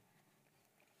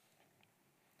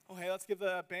Well, hey, let's give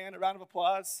the band a round of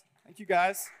applause. Thank you,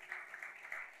 guys.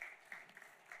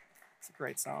 It's a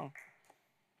great song.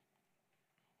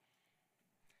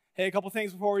 Hey, a couple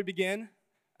things before we begin.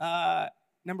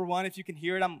 Number one, if you can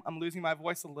hear it, I'm losing my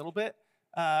voice a little bit.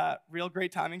 Real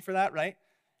great timing for that, right?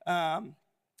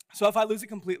 So if I lose it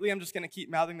completely, I'm just going to keep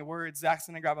mouthing the words. Zach's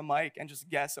going to grab a mic and just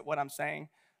guess at what I'm saying.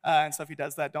 And so if he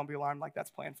does that, don't be alarmed like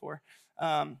that's planned for.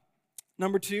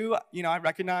 Number two, I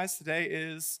recognize today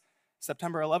is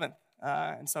September 11th.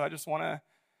 And so I just want to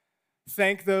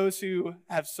thank those who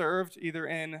have served either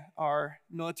in our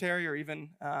military or even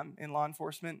in law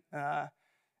enforcement.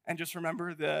 And just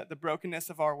remember the brokenness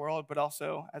of our world, but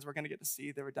also as we're going to get to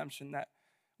see the redemption that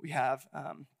we have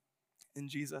in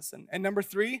Jesus. And number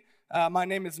three, my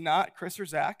name is not Chris or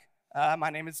Zach.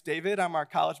 My name is David. I'm our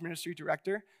college ministry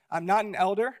director. I'm not an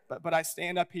elder, but I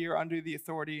stand up here under the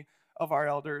authority of our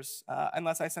elders,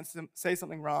 unless I say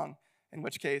something wrong, in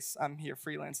which case I'm here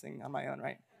freelancing on my own,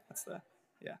 right?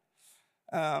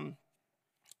 Well,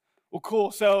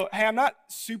 cool. So, hey, I'm not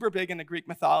super big into Greek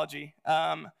mythology,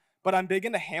 but I'm big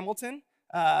into Hamilton.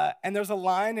 And there's a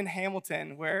line in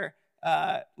Hamilton where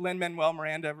Lin-Manuel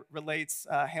Miranda relates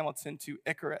Hamilton to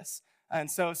Icarus. And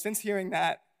so since hearing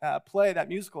that play, that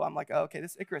musical, I'm like, oh, okay,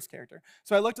 this Icarus character.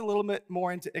 So I looked a little bit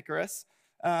more into Icarus.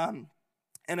 And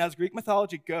as Greek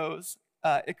mythology goes,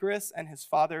 Icarus and his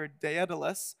father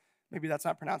Daedalus, maybe that's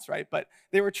not pronounced right, but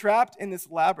they were trapped in this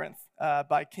labyrinth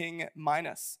by King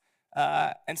Minos.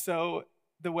 And so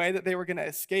the way that they were going to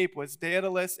escape was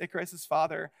Daedalus, Icarus'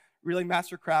 father, really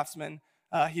master craftsman.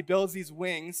 He builds these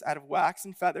wings out of wax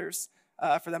and feathers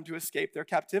for them to escape their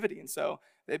captivity. And so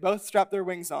they both strap their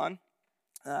wings on.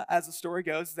 As the story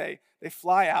goes, they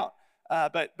fly out.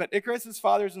 But Icarus'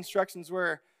 father's instructions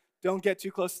were, don't get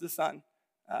too close to the sun.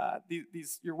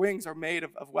 Your wings are made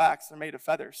of wax. They're made of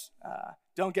feathers.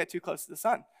 Don't get too close to the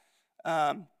sun.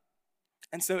 And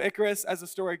so Icarus, as the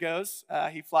story goes,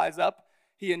 he flies up.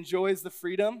 He enjoys the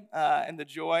freedom and the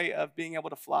joy of being able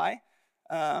to fly.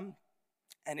 And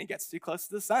he gets too close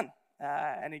to the sun.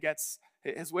 And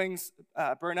his wings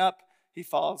burn up. He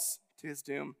falls to his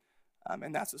doom.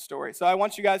 And that's the story. So I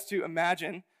want you guys to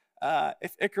imagine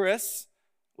if Icarus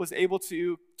was able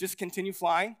to just continue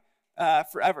flying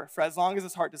forever, for as long as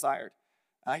his heart desired.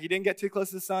 He didn't get too close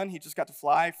to the sun. He just got to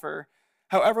fly for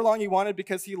however long he wanted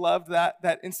because he loved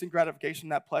that instant gratification,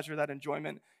 that pleasure, that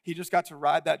enjoyment. He just got to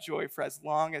ride that joy for as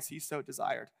long as he so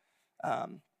desired.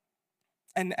 And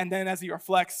then as he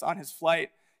reflects on his flight,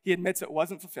 he admits it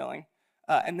wasn't fulfilling.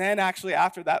 And then actually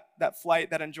after that flight,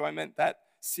 that enjoyment, that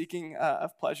seeking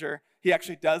of pleasure, he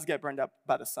actually does get burned up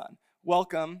by the sun.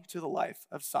 Welcome to the life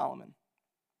of Solomon.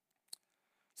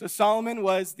 So Solomon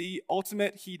was the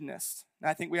ultimate hedonist. And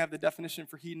I think we have the definition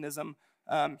for hedonism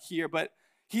here, but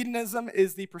hedonism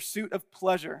is the pursuit of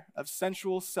pleasure, of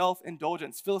sensual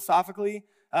self-indulgence. Philosophically,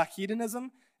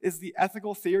 hedonism is the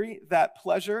ethical theory that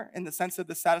pleasure, in the sense of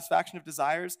the satisfaction of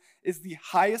desires, is the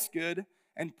highest good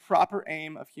and proper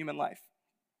aim of human life.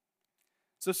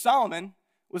 So Solomon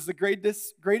was the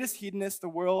greatest hedonist the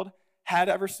world had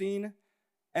ever seen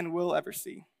and will ever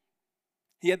see.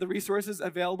 He had the resources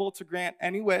available to grant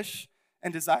any wish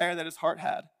and desire that his heart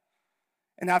had.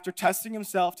 And after testing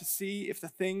himself to see if the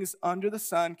things under the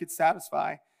sun could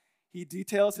satisfy, he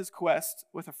details his quest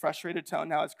with a frustrated tone.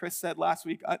 Now, as Chris said last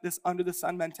week, this under the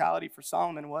sun mentality for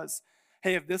Solomon was,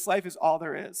 hey, if this life is all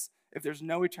there is, if there's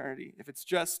no eternity, if it's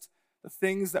just the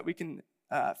things that we can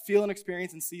feel and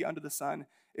experience and see under the sun,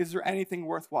 is there anything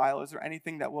worthwhile? Is there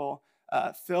anything that will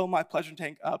fill my pleasure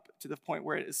tank up to the point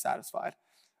where it is satisfied?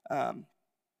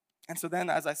 And so then,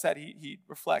 as I said, he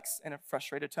reflects in a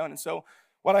frustrated tone. And so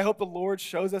what I hope the Lord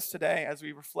shows us today as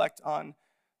we reflect on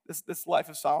this life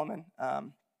of Solomon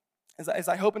is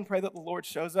I hope and pray that the Lord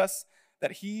shows us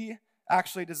that he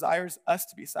actually desires us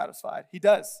to be satisfied. He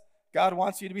does. God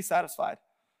wants you to be satisfied.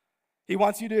 He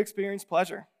wants you to experience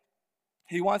pleasure.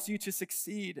 He wants you to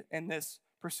succeed in this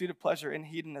pursuit of pleasure, in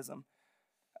hedonism.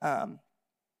 And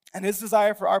his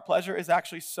desire for our pleasure is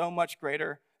actually so much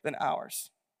greater than ours.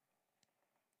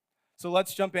 So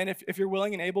let's jump in. If you're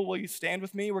willing and able, will you stand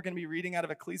with me? We're going to be reading out of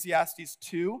Ecclesiastes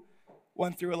 2,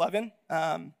 1 through 11.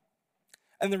 And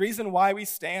the reason why we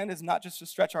stand is not just to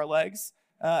stretch our legs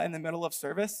in the middle of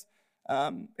service.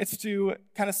 It's to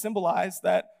kind of symbolize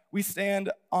that we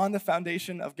stand on the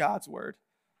foundation of God's word.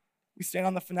 We stand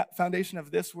on the foundation of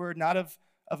this word, not of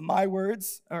my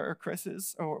words or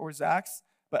Chris's or Zach's,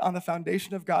 but on the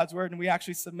foundation of God's word. And we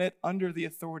actually submit under the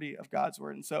authority of God's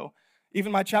word. And so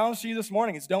even my challenge to you this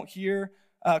morning is don't hear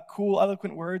cool,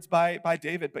 eloquent words by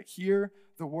David, but hear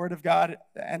the word of God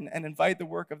and invite the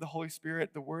work of the Holy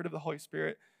Spirit, the word of the Holy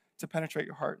Spirit to penetrate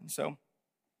your heart. And so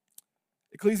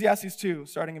Ecclesiastes 2,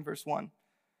 starting in verse 1.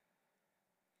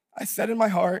 I said in my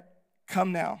heart,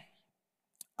 come now,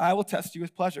 I will test you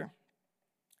with pleasure.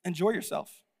 Enjoy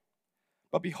yourself.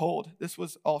 But behold, this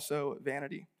was also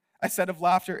vanity. I said of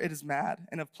laughter, it is mad,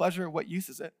 and of pleasure, what use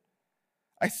is it?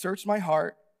 I searched my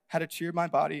heart, how to cheer my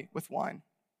body with wine.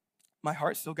 My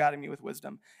heart still guided me with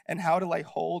wisdom, and how to lay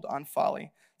hold on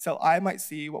folly, till I might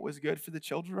see what was good for the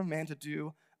children of man to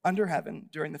do under heaven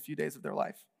during the few days of their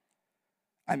life.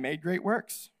 I made great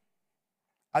works.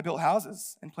 I built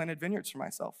houses and planted vineyards for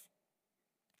myself.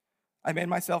 I made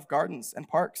myself gardens and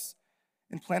parks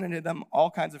and planted in them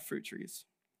all kinds of fruit trees.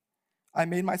 I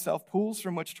made myself pools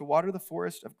from which to water the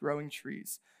forest of growing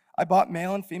trees. I bought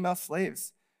male and female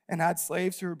slaves and had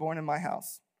slaves who were born in my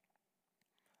house.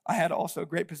 I had also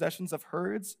great possessions of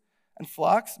herds and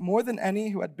flocks, more than any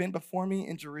who had been before me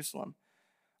in Jerusalem.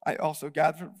 I also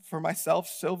gathered for myself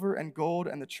silver and gold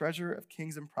and the treasure of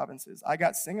kings and provinces. I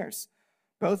got singers,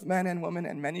 both men and women,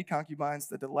 and many concubines,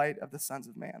 the delight of the sons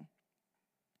of man.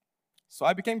 So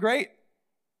I became great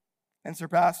and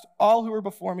surpassed all who were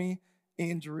before me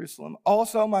in Jerusalem.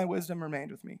 Also my wisdom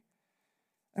remained with me.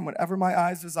 And whatever my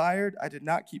eyes desired, I did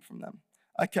not keep from them.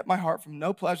 I kept my heart from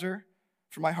no pleasure,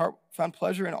 for my heart found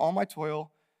pleasure in all my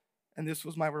toil, and this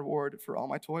was my reward for all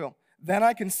my toil. Then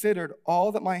I considered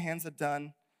all that my hands had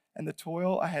done, and the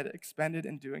toil I had expended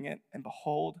in doing it, and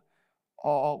behold,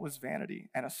 all was vanity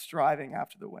and a striving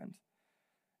after the wind.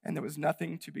 And there was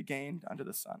nothing to be gained under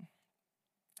the sun.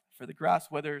 For the grass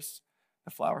withers,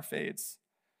 the flower fades,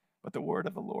 but the word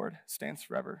of the Lord stands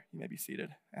forever. You may be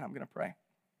seated, and I'm going to pray.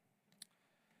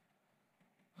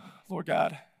 Lord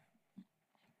God,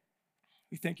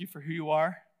 we thank you for who you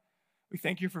are. We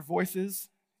thank you for voices,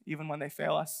 even when they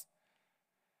fail us.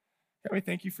 God, we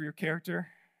thank you for your character,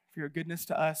 for your goodness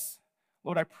to us.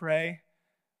 Lord, I pray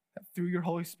that through your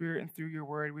Holy Spirit and through your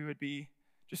word, we would be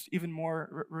just even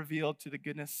more revealed to the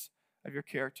goodness of your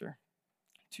character,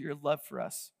 to your love for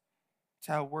us,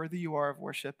 to how worthy you are of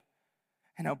worship,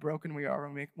 and how broken we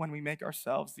are when we make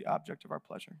ourselves the object of our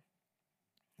pleasure.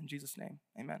 In Jesus' name,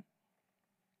 amen.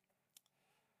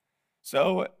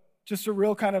 So just a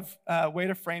real kind of way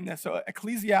to frame this. So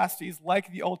Ecclesiastes,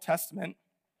 like the Old Testament,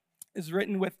 is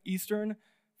written with Eastern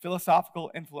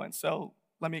philosophical influence. So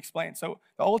let me explain. So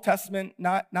the Old Testament,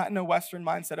 not in a Western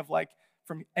mindset of like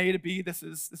from A to B, this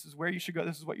is where you should go,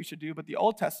 this is what you should do. But the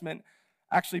Old Testament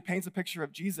actually paints a picture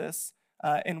of Jesus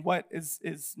and what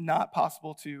is not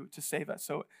possible to save us.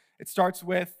 So it starts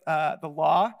with the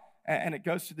law, and it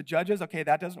goes to the judges. Okay,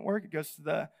 that doesn't work. It goes to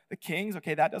the kings.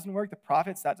 Okay, that doesn't work. The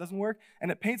prophets, that doesn't work.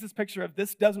 And it paints this picture of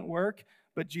this doesn't work,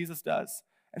 but Jesus does.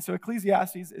 And so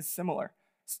Ecclesiastes is similar.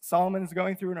 Solomon is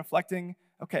going through and reflecting,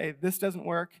 okay, this doesn't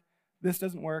work, this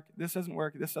doesn't work, this doesn't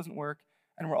work, this doesn't work,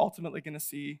 and we're ultimately going to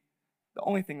see the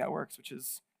only thing that works, which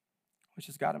is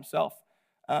God himself.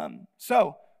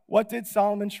 So what did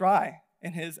Solomon try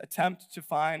in his attempt to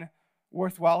find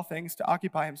worthwhile things to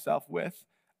occupy himself with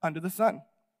under the sun?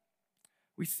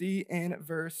 We see in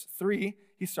verse 3,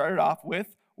 he started off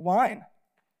with wine.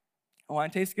 Wine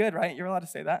tastes good, right? You're allowed to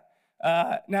say that.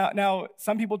 Now,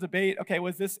 some people debate, okay,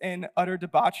 was this in utter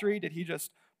debauchery? Did he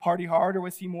just party hard, or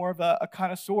was he more of a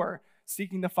connoisseur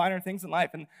seeking the finer things in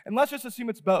life? And let's just assume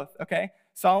it's both, okay?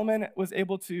 Solomon was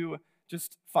able to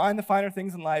just find the finer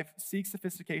things in life, seek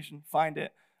sophistication, find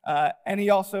it. And he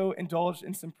also indulged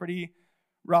in some pretty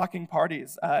rocking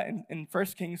parties. In 1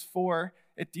 Kings 4,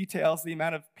 it details the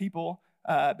amount of people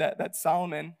that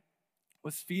Solomon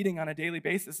was feeding on a daily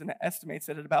basis, and it estimates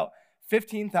it at about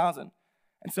 15,000.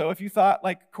 And so if you thought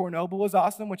like Cornoble was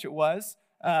awesome, which it was,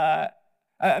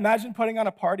 imagine putting on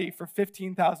a party for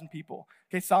 15,000 people.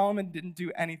 Okay, Solomon didn't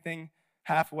do anything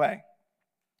halfway,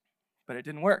 but it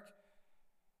didn't work.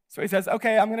 So he says,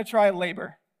 okay, I'm going to try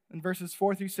labor. In verses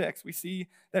 4 through 6, we see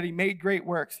that he made great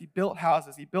works. He built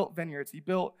houses, he built vineyards, he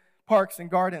built parks and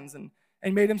gardens, and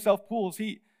made himself pools.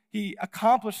 He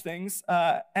accomplished things,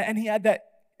 and he had that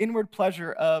inward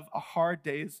pleasure of a hard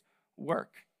day's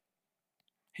work.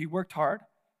 He worked hard.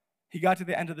 He got to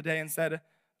the end of the day and said,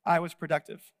 I was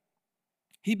productive.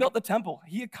 He built the temple.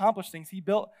 He accomplished things. He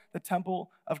built the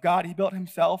temple of God. He built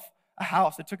himself a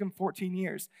house. It took him 14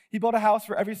 years. He built a house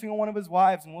for every single one of his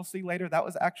wives, and we'll see later that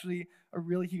was actually a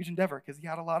really huge endeavor because he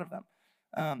had a lot of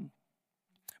them.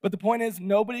 But the point is,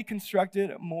 nobody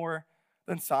constructed more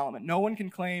than Solomon. No one can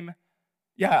claim,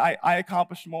 yeah, I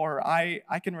accomplished more. I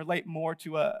can relate more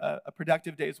to a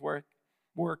productive day's work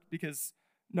because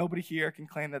nobody here can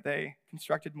claim that they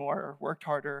constructed more or worked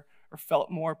harder or felt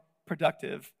more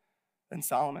productive than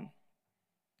Solomon.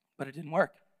 But it didn't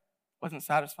work. It wasn't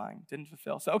satisfying. Didn't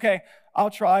fulfill. So, okay, I'll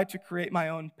try to create my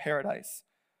own paradise.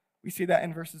 We see that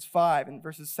in verses 5 and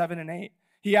verses 7 and 8.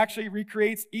 He actually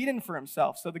recreates Eden for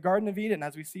himself. So the Garden of Eden,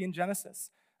 as we see in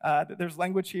Genesis. There's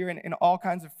language here in all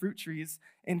kinds of fruit trees.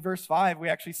 In verse 5, we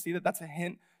actually see that that's a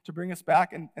hint to bring us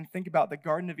back and think about the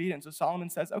Garden of Eden. So Solomon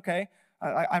says, okay,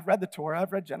 I've read the Torah,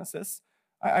 I've read Genesis.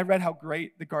 I read how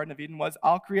great the Garden of Eden was.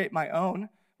 I'll create my own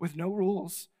with no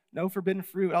rules, no forbidden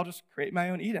fruit. I'll just create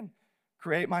my own Eden,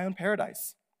 create my own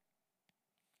paradise.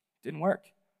 Didn't work.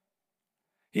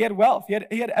 He had wealth. He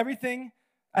had everything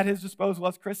at his disposal.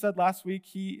 As Chris said last week,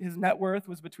 his net worth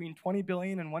was between 20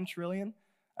 billion and 1 trillion.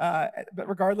 But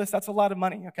regardless, that's a lot of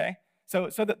money, okay? So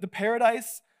that the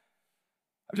paradise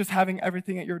of just having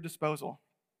everything at your disposal.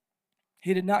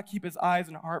 He did not keep his eyes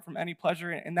and heart from any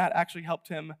pleasure, and that actually helped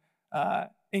him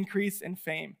increase in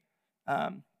fame.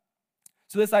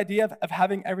 So this idea of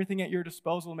having everything at your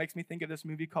disposal makes me think of this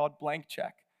movie called Blank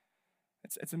Check.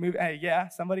 It's a movie. Hey, yeah,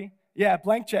 somebody? Yeah,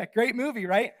 Blank Check. Great movie,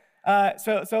 right?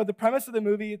 So the premise of the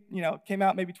movie, came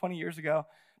out maybe 20 years ago.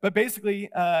 But basically,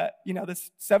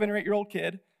 this 7 or 8-year-old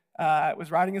kid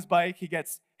was riding his bike. He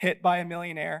gets hit by a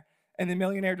millionaire, and the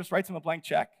millionaire just writes him a blank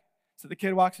check. So the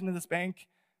kid walks into this bank,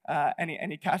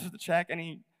 and he cashes the check, and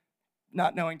he,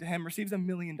 not knowing to him, receives $1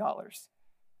 million.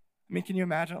 I mean, can you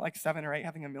imagine at like 7 or 8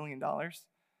 having $1 million?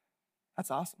 That's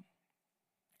awesome.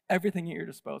 Everything at your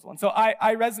disposal. And so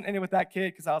I resonated with that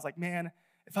kid because I was like, man,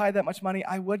 if I had that much money,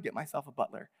 I would get myself a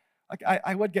butler. Like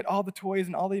I would get all the toys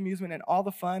and all the amusement and all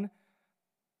the fun.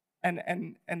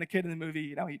 And the kid in the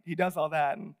movie, he does all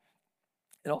that, and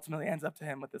it ultimately ends up to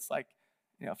him with this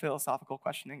philosophical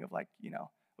questioning of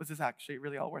was this actually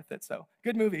really all worth it? So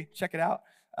good movie, check it out.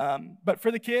 But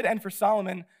for the kid and for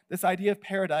Solomon, this idea of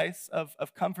paradise,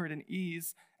 of comfort and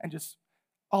ease, and just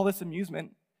all this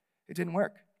amusement, it didn't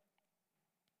work.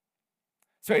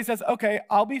 So he says, okay,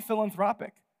 I'll be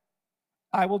philanthropic.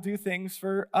 I will do things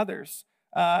for others.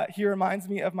 He reminds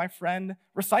me of my friend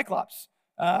Recyclops,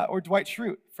 or Dwight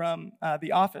Schrute from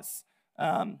The Office,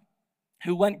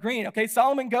 who went green. Okay,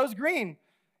 Solomon goes green.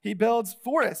 He builds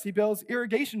forests. He builds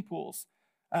irrigation pools.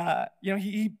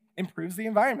 He improves the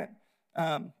environment.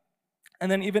 And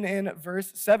then even in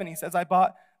verse 7, he says, I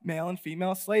bought male and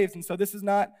female slaves. And so this is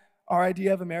not our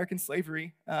idea of American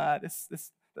slavery.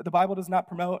 The Bible does not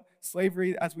promote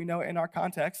slavery as we know it in our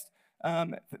context.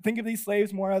 Think of these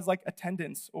slaves more as like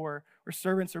attendants or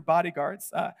servants or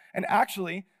bodyguards. And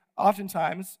actually,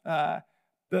 oftentimes,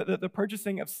 the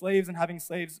purchasing of slaves and having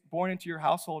slaves born into your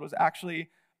household was actually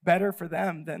better for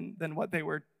them than what they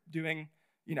were doing,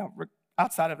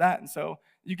 outside of that. And so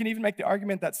you can even make the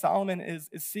argument that Solomon is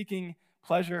seeking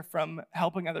pleasure from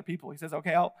helping other people. He says,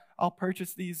 okay, I'll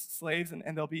purchase these slaves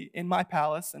and they'll be in my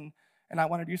palace and I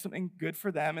want to do something good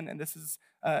for them, and this is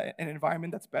an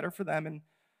environment that's better for them, and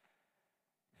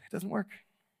it doesn't work.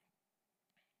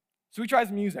 So he tries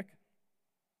music.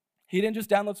 He didn't just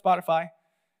download Spotify.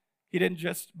 He didn't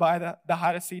just buy the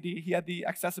hottest CD. He had the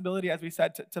accessibility, as we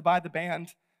said, to buy the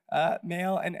band,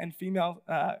 male and female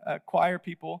choir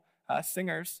people,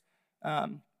 singers.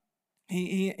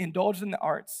 He indulged in the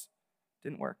arts.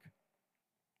 Didn't work.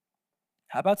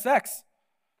 How about sex?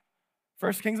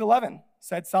 1 Kings 11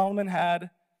 said Solomon had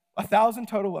 1,000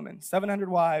 total women, 700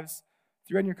 wives,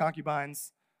 300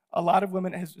 concubines, a lot of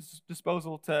women at his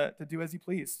disposal to do as he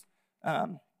pleased.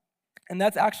 And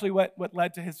that's actually what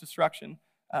led to his destruction.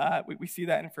 We see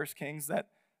that in 1 Kings, that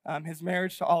his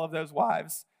marriage to all of those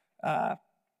wives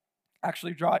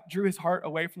actually drew his heart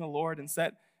away from the Lord and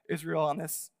set Israel on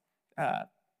this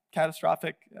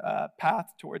catastrophic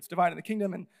path towards dividing the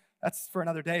kingdom, and that's for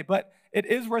another day. But it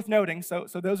is worth noting, so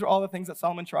those are all the things that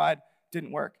Solomon tried,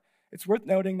 didn't work. It's worth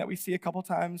noting that we see a couple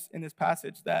times in this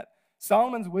passage that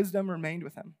Solomon's wisdom remained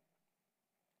with him.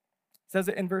 It says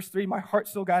it in verse 3, my heart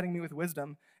still guiding me with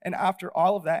wisdom. And after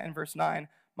all of that, in verse 9,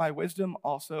 my wisdom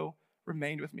also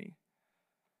remained with me.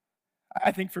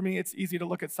 I think for me, it's easy to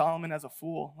look at Solomon as a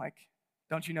fool. Like,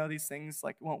 don't you know these things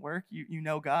won't work? You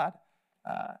know God.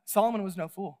 Solomon was no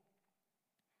fool.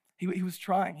 He was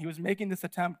trying. He was making this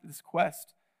attempt, this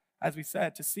quest, as we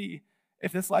said, to see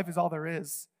if this life is all there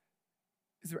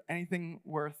is there anything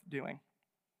worth doing?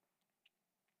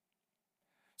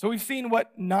 So we've seen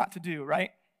what not to do,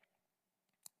 right?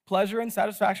 Pleasure and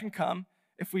satisfaction come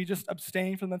if we just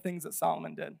abstain from the things that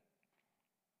Solomon did.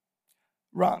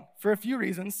 Wrong, for a few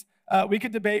reasons. We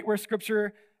could debate where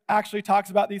Scripture actually talks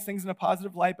about these things in a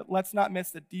positive light, but let's not miss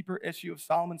the deeper issue of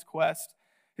Solomon's quest.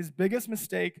 His biggest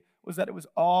mistake was that it was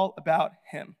all about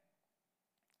him,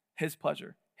 his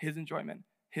pleasure, his enjoyment,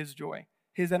 his joy,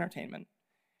 his entertainment.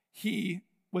 He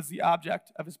was the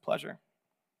object of his pleasure.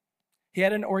 He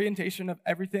had an orientation of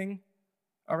everything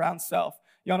around self.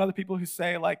 Y'all know the people who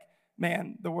say,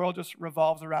 man, the world just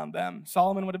revolves around them.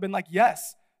 Solomon would have been like,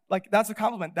 yes, like that's a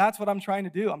compliment. That's what I'm trying to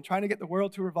do. I'm trying to get the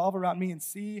world to revolve around me and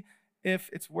see if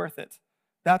it's worth it.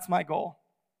 That's my goal.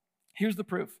 Here's the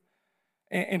proof.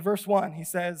 In verse 1, he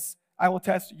says, I will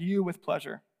test you with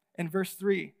pleasure. In verse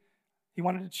 3, he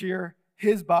wanted to cheer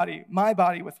his body, my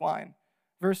body, with wine.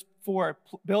 Verse 4,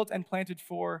 built and planted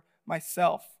for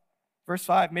myself. Verse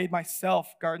 5, made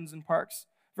myself gardens and parks.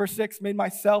 Verse 6, made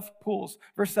myself pools.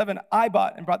 Verse 7, I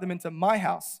bought and brought them into my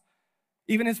house.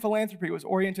 Even his philanthropy was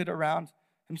oriented around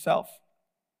himself.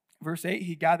 Verse 8,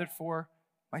 he gathered for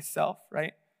myself,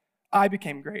 right? I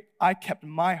became great. I kept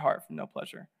my heart from no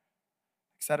pleasure,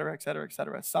 etc., etc.,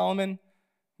 etc. Solomon,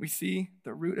 we see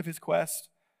the root of his quest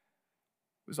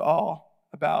was all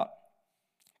about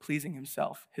pleasing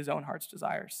himself, his own heart's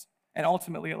desires. And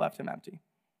ultimately, it left him empty.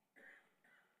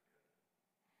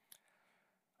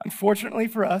 Unfortunately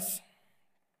for us,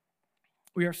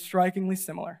 we are strikingly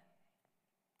similar.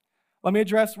 Let me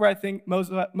address where I think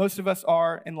most of us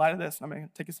are in light of this. I'm going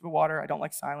to take a sip of water. I don't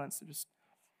like silence. So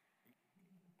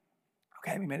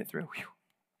okay, we made it through. Whew.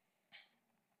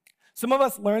 Some of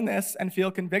us learn this and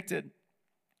feel convicted.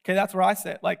 Okay, that's where I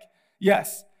sit. Like,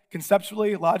 yes,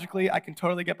 conceptually, logically, I can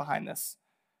totally get behind this.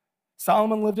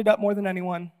 Solomon lived it up more than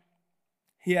anyone.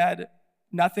 He had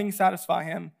nothing satisfy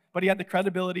him, but he had the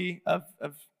credibility of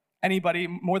anybody,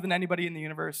 more than anybody in the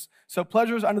universe. So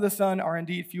pleasures under the sun are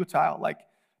indeed futile. Like,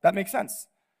 that makes sense.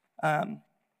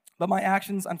 But my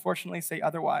actions, unfortunately, say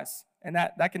otherwise. And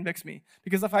that convicts me.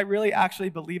 Because if I really actually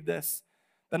believed this,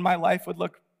 then my life would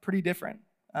look pretty different.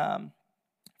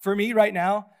 For me right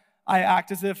now, I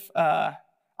act as if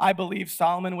I believe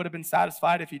Solomon would have been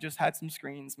satisfied if he just had some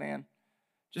screens, man.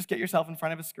 Just get yourself in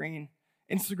front of a screen.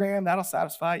 Instagram, that'll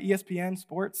satisfy. ESPN,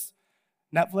 sports,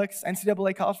 Netflix,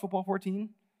 NCAA College Football 14.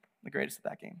 The greatest at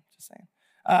that game, just saying.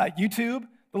 YouTube,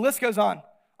 the list goes on.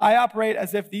 I operate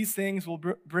as if these things will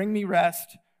bring me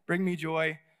rest, bring me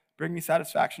joy, bring me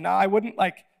satisfaction. Now, I wouldn't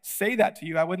say that to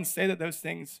you. I wouldn't say that those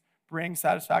things bring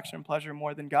satisfaction and pleasure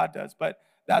more than God does, but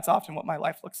that's often what my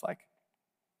life looks like.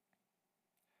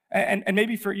 And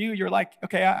maybe for you, you're like,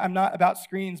 okay, I'm not about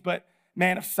screens, but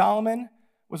man, if Solomon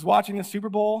was watching the Super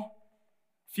Bowl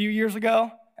a few years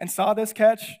ago and saw this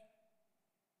catch,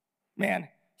 man,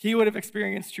 he would have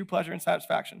experienced true pleasure and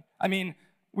satisfaction. I mean,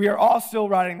 we are all still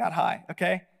riding that high,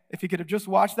 okay? If he could have just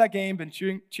watched that game, been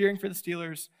cheering for the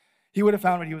Steelers, he would have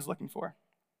found what he was looking for.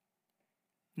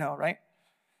 No, right?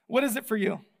 What is it for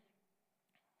you?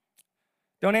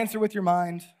 Don't answer with your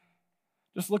mind.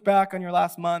 Just look back on your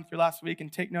last month, your last week,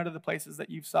 and take note of the places that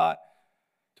you've sought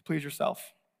to please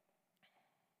yourself.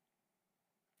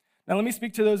 Now, let me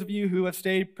speak to those of you who have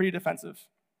stayed pretty defensive.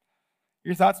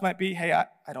 Your thoughts might be, hey,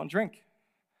 I don't drink.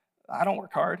 I don't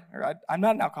work hard, or I'm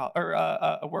not an alcoholic or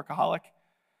a workaholic.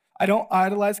 I don't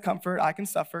idolize comfort. I can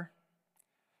suffer.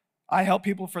 I help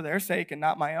people for their sake and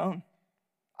not my own.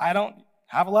 I don't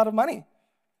have a lot of money.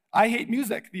 I hate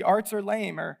music. The arts are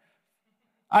lame, or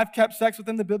I've kept sex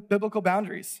within the biblical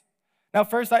boundaries. Now,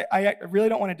 first, I really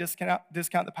don't want to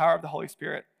discount the power of the Holy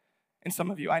Spirit in some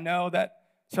of you. I know that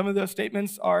some of those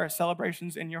statements are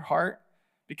celebrations in your heart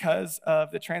because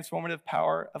of the transformative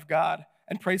power of God,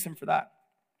 and praise him for that.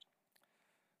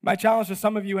 My challenge to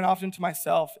some of you, and often to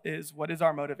myself, is what is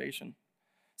our motivation?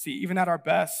 See, even at our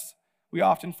best, we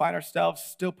often find ourselves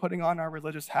still putting on our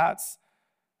religious hats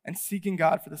and seeking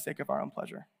God for the sake of our own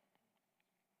pleasure.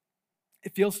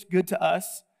 It feels good to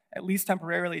us, at least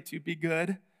temporarily, to be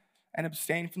good and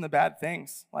abstain from the bad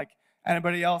things. Like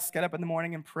anybody else, get up in the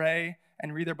morning and pray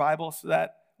and read their Bible so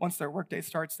that once their workday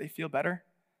starts, they feel better.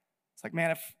 It's like,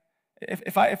 man,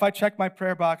 if I check my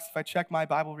prayer box, if I check my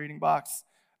Bible reading box,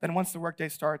 then once the workday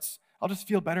starts, I'll just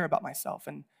feel better about myself.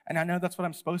 And I know that's what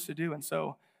I'm supposed to do. And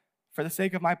so for the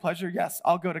sake of my pleasure, yes,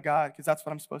 I'll go to God because that's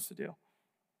what I'm supposed to do.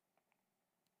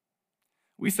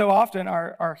 We so often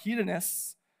are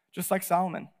hedonists, just like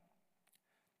Solomon,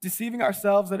 deceiving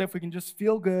ourselves that if we can just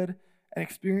feel good and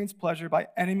experience pleasure by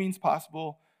any means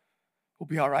possible, we'll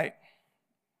be all right,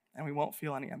 and we won't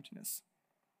feel any emptiness.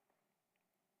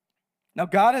 Now,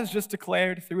 God has just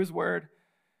declared through his word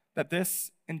that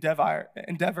this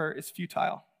endeavor is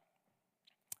futile.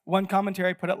 One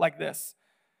commentary put it like this: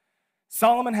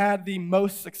 Solomon had the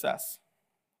most success,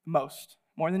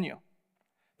 more than you.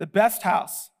 The best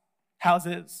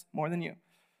houses, more than you.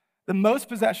 The most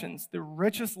possessions, the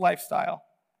richest lifestyle,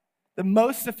 the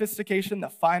most sophistication, the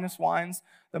finest wines,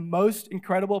 the most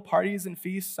incredible parties and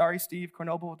feasts. Sorry, Steve,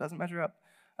 Cornoble doesn't measure up.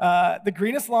 The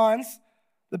greenest lawns,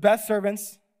 the best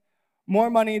servants,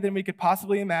 more money than we could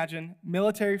possibly imagine,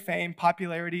 military fame,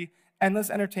 popularity, endless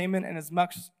entertainment, and as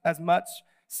much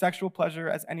sexual pleasure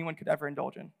as anyone could ever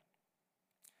indulge in.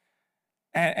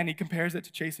 And he compares it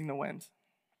to chasing the wind.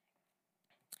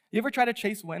 You ever try to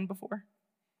chase wind before?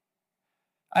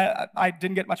 I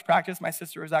didn't get much practice. My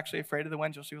sister was actually afraid of the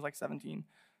wind until she was like 17.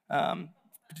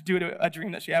 Due to a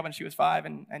dream that she had when she was 5,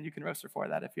 and you can roast her for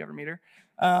that if you ever meet her.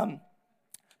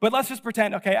 But let's just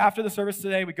pretend, okay, after the service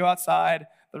today, we go outside,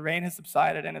 the rain has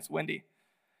subsided, and it's windy.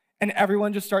 And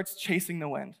everyone just starts chasing the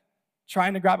wind,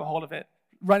 trying to grab a hold of it,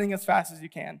 running as fast as you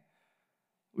can.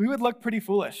 We would look pretty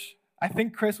foolish. I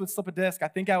think Chris would slip a disc. I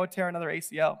think I would tear another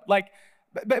ACL.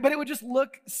 But it would just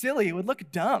look silly. It would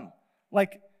look dumb.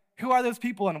 Like, who are those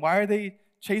people, and why are they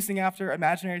chasing after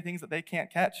imaginary things that they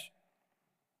can't catch?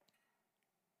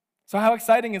 So how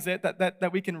exciting is it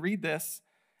that we can read this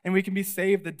and we can be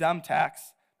saved the dumb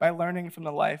tax by learning from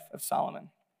the life of Solomon?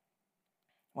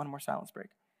 One more silence break.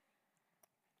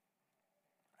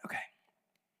 Okay.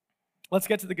 Let's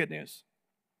get to the good news.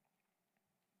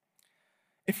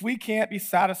 If we can't be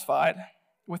satisfied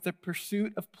with the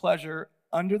pursuit of pleasure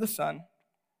under the sun,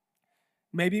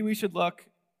 maybe we should look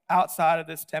outside of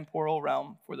this temporal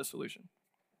realm for the solution.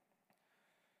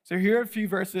 So here are a few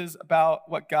verses about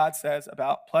what God says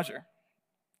about pleasure.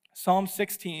 Psalm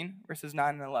 16, verses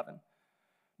 9 and 11.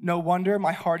 No wonder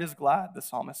my heart is glad, the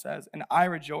psalmist says, and I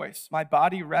rejoice. My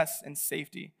body rests in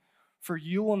safety, for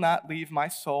you will not leave my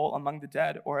soul among the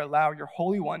dead or allow your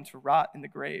Holy One to rot in the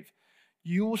grave.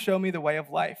 You will show me the way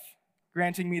of life,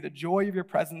 granting me the joy of your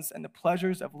presence and the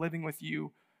pleasures of living with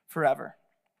you forever.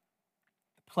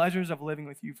 The pleasures of living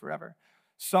with you forever.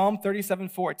 Psalm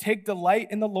 37:4. Take delight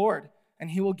in the Lord,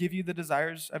 and he will give you the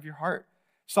desires of your heart.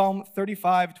 Psalm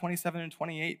 35:27 and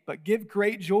 28. But give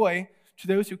great joy to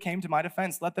those who came to my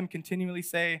defense. Let them continually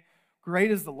say,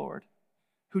 great is the Lord,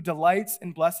 who delights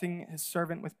in blessing his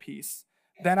servant with peace.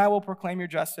 Then I will proclaim your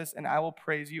justice, and I will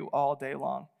praise you all day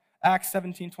long. Acts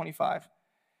 17:25.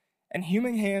 And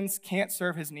human hands can't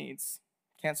serve his needs,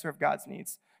 can't serve God's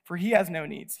needs, for he has no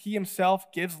needs. He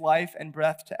himself gives life and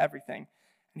breath to everything,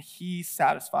 and he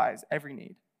satisfies every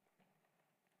need.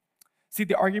 See,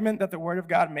 the argument that the Word of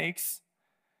God makes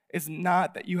is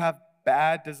not that you have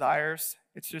bad desires.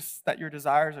 It's just that your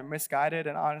desires are misguided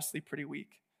and honestly pretty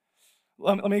weak.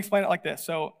 Let me explain it like this.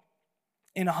 So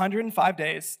in 105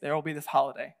 days, there will be this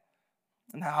holiday.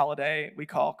 And that holiday we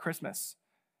call Christmas.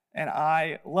 And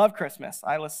I love Christmas.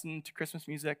 I listen to Christmas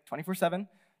music 24/7,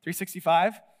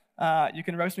 365. You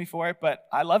can roast me for it, but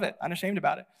I love it. I'm ashamed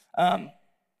about it.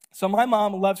 So my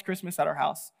mom loves Christmas at our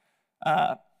house.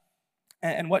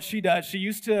 And what she does, she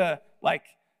used to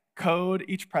code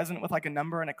each present with a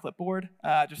number and a clipboard,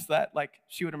 just so that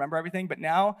she would remember everything. But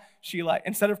now she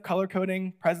instead of color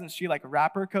coding presents, she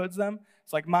wrapper codes them.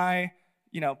 It's my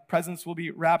presents will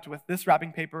be wrapped with this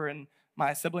wrapping paper, and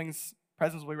my siblings'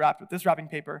 presents will be wrapped with this wrapping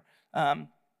paper. And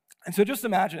so just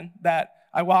imagine that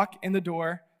I walk in the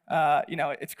door,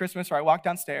 it's Christmas, or I walk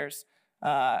downstairs,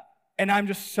 and I'm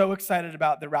just so excited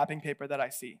about the wrapping paper that I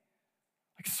see.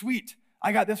 Sweet,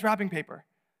 I got this wrapping paper.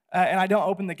 And I don't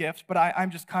open the gift, but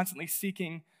I'm just constantly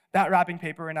seeking that wrapping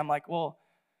paper, and I'm like, well,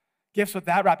 gifts with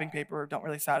that wrapping paper don't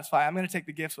really satisfy. I'm going to take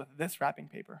the gifts with this wrapping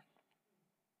paper.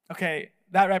 Okay,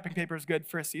 that wrapping paper is good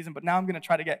for a season, but now I'm going to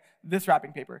try to get this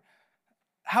wrapping paper.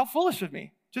 How foolish of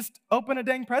me. Just open a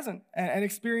dang present and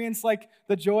experience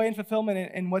the joy and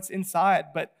fulfillment in what's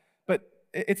inside. But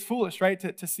it's foolish, right,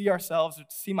 to see ourselves, or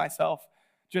to see myself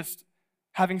just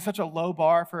having such a low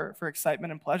bar for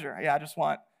excitement and pleasure. Yeah, I just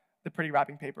want the pretty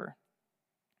wrapping paper.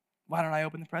 Why don't I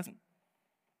open the present?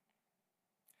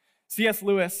 C.S.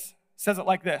 Lewis says it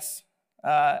like this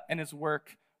in his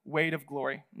work, Weight of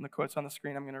Glory. And the quote's on the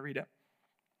screen. I'm going to read it.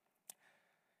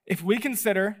 If we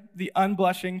consider the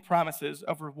unblushing promises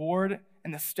of reward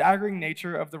and the staggering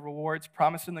nature of the rewards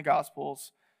promised in the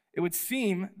Gospels, it would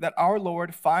seem that our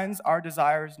Lord finds our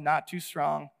desires not too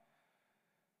strong,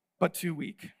 but too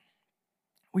weak.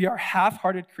 We are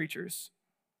half-hearted creatures,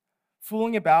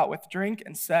 fooling about with drink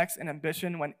and sex and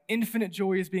ambition when infinite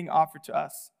joy is being offered to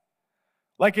us.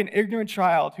 Like an ignorant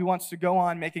child who wants to go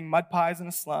on making mud pies in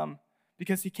a slum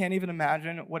because he can't even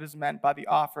imagine what is meant by the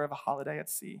offer of a holiday at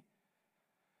sea.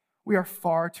 We are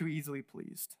far too easily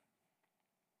pleased.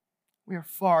 We are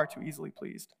far too easily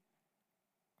pleased.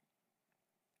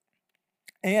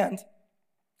 And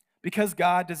because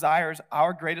God desires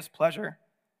our greatest pleasure,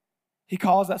 he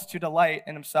calls us to delight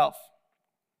in himself.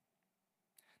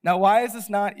 Now, why is this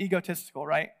not egotistical,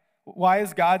 right? Why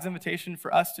is God's invitation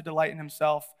for us to delight in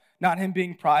himself not him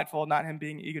being prideful, not him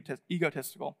being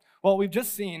egotistical? Well, we've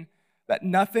just seen that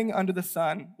nothing under the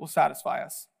sun will satisfy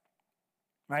us,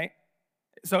 right?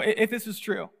 So if this is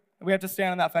true, we have to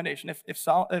stand on that foundation.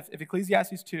 If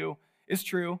Ecclesiastes 2 is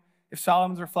true, if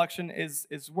Solomon's reflection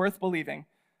is worth believing,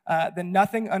 then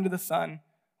nothing under the sun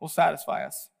will satisfy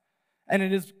us. And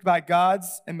it is by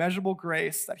God's immeasurable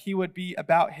grace that he would be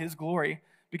about his glory,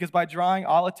 because by drawing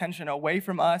all attention away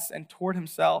from us and toward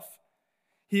himself,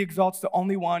 he exalts the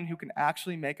only one who can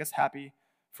actually make us happy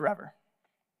forever.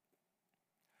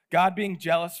 God being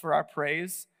jealous for our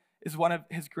praise is one of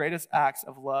his greatest acts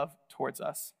of love towards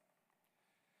us.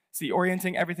 See,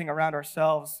 orienting everything around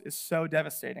ourselves is so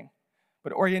devastating,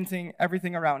 but orienting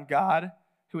everything around God,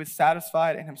 who is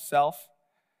satisfied in himself,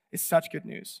 is such good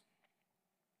news.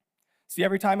 See,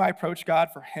 every time I approach God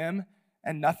for him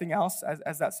and nothing else,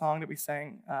 as that song that we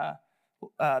sang,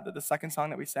 the second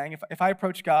song that we sang, if I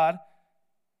approach God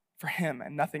for him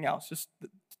and nothing else, just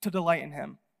to delight in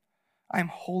him, I am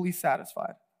wholly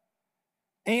satisfied.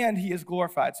 And he is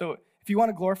glorified. So if you want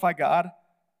to glorify God,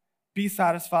 be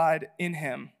satisfied in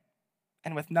him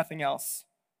and with nothing else,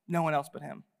 no one else but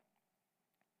him.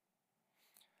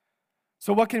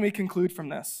 So what can we conclude from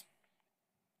this?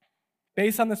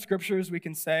 Based on the scriptures, we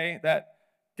can say that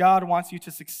God wants you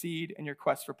to succeed in your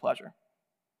quest for pleasure.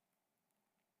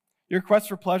 Your quest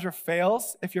for pleasure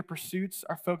fails if your pursuits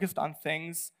are focused on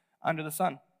things under the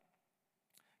sun.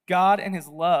 God, in his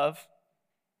love,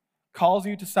 calls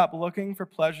you to stop looking for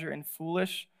pleasure in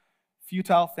foolish,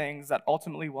 futile things that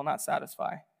ultimately will not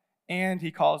satisfy. And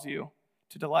he calls you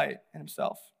to delight in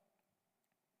himself.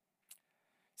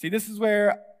 See, this is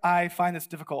where I find this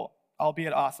difficult,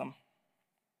 albeit awesome.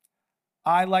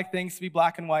 I like things to be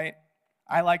black and white.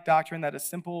 I like doctrine that is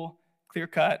simple,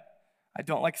 clear-cut. I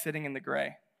don't like sitting in the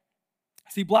gray.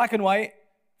 See, black and white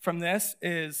from this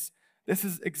is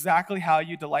exactly how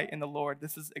you delight in the Lord.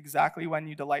 This is exactly when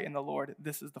you delight in the Lord.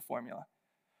 This is the formula.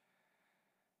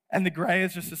 And the gray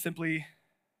is just to simply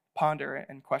ponder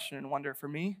and question and wonder, for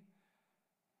me,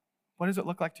 what does it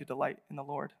look like to delight in the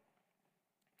Lord?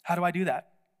 How do I do that?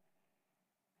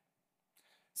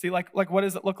 See, like what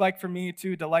does it look like for me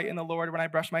to delight in the Lord when I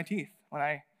brush my teeth, when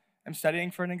I am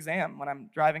studying for an exam, when I'm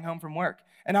driving home from work?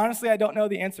 And honestly, I don't know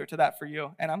the answer to that for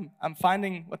you, and I'm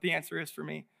finding what the answer is for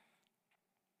me.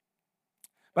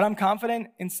 But I'm confident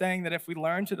in saying that if we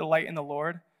learn to delight in the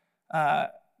Lord,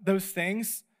 those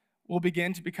things will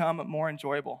begin to become more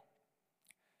enjoyable.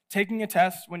 Taking a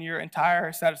test when your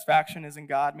entire satisfaction is in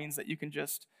God means that you can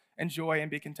just enjoy and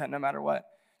be content no matter what.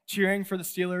 Cheering for the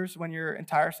Steelers when your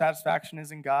entire satisfaction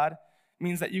is in God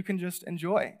means that you can just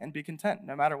enjoy and be content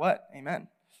no matter what. Amen.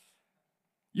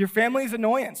 Your family's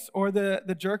annoyance or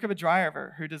the jerk of a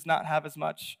driver who does not have as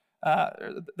much,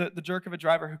 the jerk of a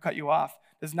driver who cut you off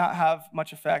does not have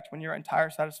much effect when your entire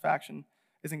satisfaction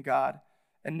is in God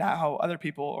and not how other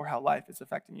people or how life is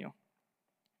affecting you.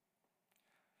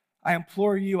 I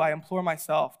implore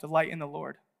myself, delight in the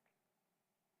Lord.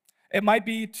 It might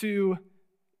be to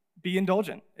be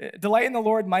indulgent. Delight in the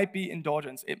Lord might be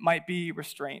indulgence. It might be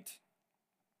restraint.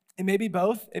 It may be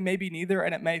both. It may be neither,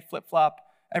 and it may flip-flop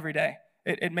every day.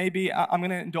 It may be, I'm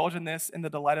going to indulge in this in the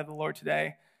delight of the Lord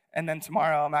today, and then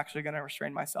tomorrow I'm actually going to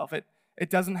restrain myself. It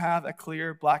doesn't have a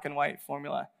clear black and white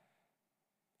formula.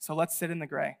 So let's sit in the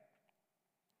gray.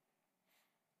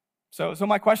 So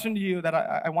my question to you that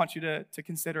I want you to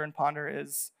consider and ponder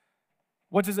is,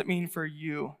 what does it mean for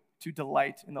you to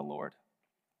delight in the Lord?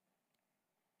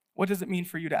 What does it mean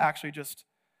for you to actually just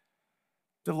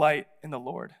delight in the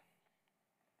Lord?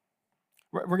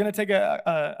 We're going to take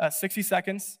a 60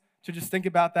 seconds to just think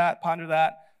about that, ponder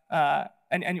that,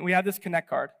 and we have this Connect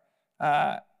card.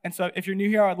 And so if you're new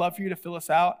here, I'd love for you to fill us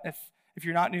out. If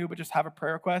you're not new but just have a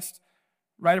prayer request,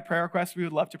 write a prayer request. We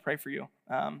would love to pray for you.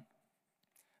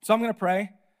 So I'm going to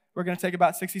pray. We're going to take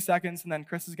about 60 seconds, and then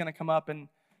Chris is going to come up and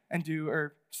do,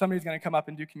 or somebody's going to come up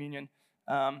and do communion.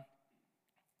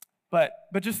 But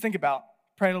just think about,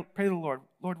 pray to the Lord.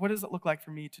 Lord, what does it look like for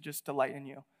me to just delight in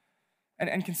you?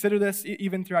 And consider this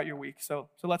even throughout your week. So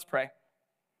let's pray.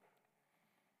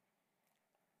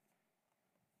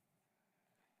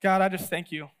 God, I just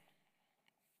thank you.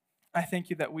 I thank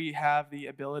you that we have the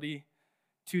ability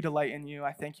to delight in you.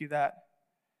 I thank you that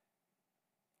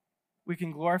we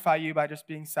can glorify you by just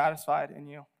being satisfied in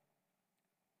you.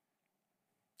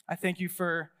 I thank you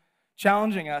for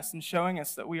challenging us and showing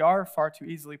us that we are far too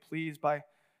easily pleased by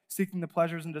seeking the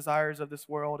pleasures and desires of this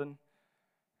world, and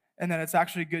that it's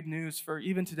actually good news for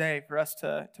even today for us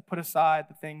to put aside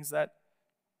the things that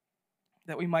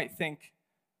we might think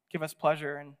give us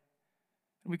pleasure, and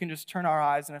we can just turn our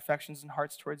eyes and affections and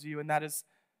hearts towards you. And that is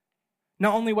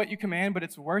not only what you command, but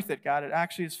it's worth it, God. It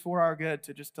actually is for our good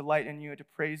to just delight in you, to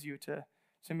praise you, to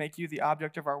make you the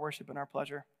object of our worship and our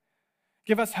pleasure.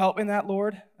 Give us help in that,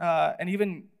 Lord, and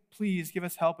even please give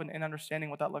us help in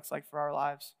understanding what that looks like for our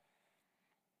lives.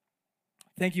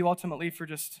 Thank you ultimately for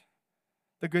just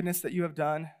the goodness that you have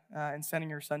done in sending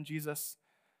your son Jesus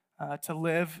to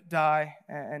live, die,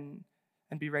 and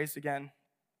be raised again,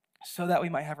 so that we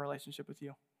might have a relationship with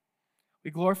you.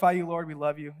 We glorify you, Lord. We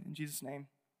love you. In Jesus' name,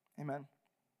 amen.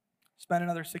 Spend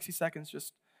another 60 seconds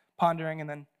just pondering, and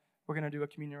then we're going to do a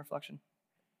communion reflection.